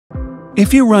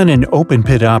If you run an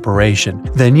open-pit operation,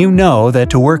 then you know that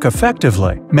to work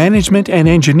effectively, management and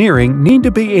engineering need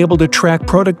to be able to track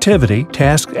productivity,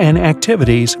 tasks, and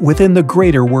activities within the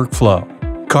greater workflow.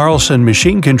 Carlson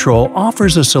Machine Control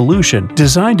offers a solution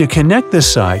designed to connect the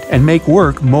site and make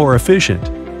work more efficient.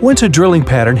 Once a drilling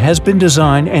pattern has been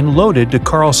designed and loaded to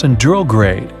Carlson drill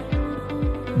grade,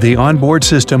 the onboard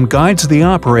system guides the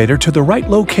operator to the right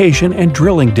location and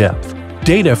drilling depth.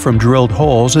 Data from drilled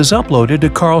holes is uploaded to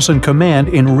Carlson Command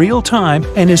in real time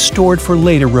and is stored for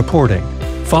later reporting.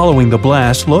 Following the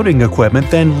blast, loading equipment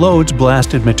then loads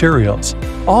blasted materials.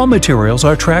 All materials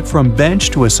are tracked from bench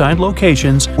to assigned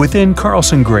locations within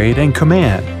Carlson Grade and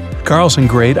Command. Carlson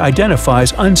Grade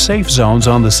identifies unsafe zones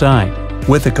on the site.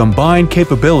 With the combined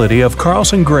capability of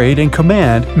Carlson Grade and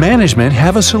Command, management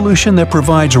have a solution that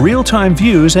provides real-time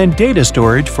views and data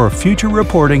storage for future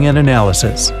reporting and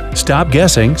analysis. Stop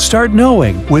guessing, start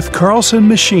knowing with Carlson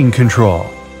Machine Control.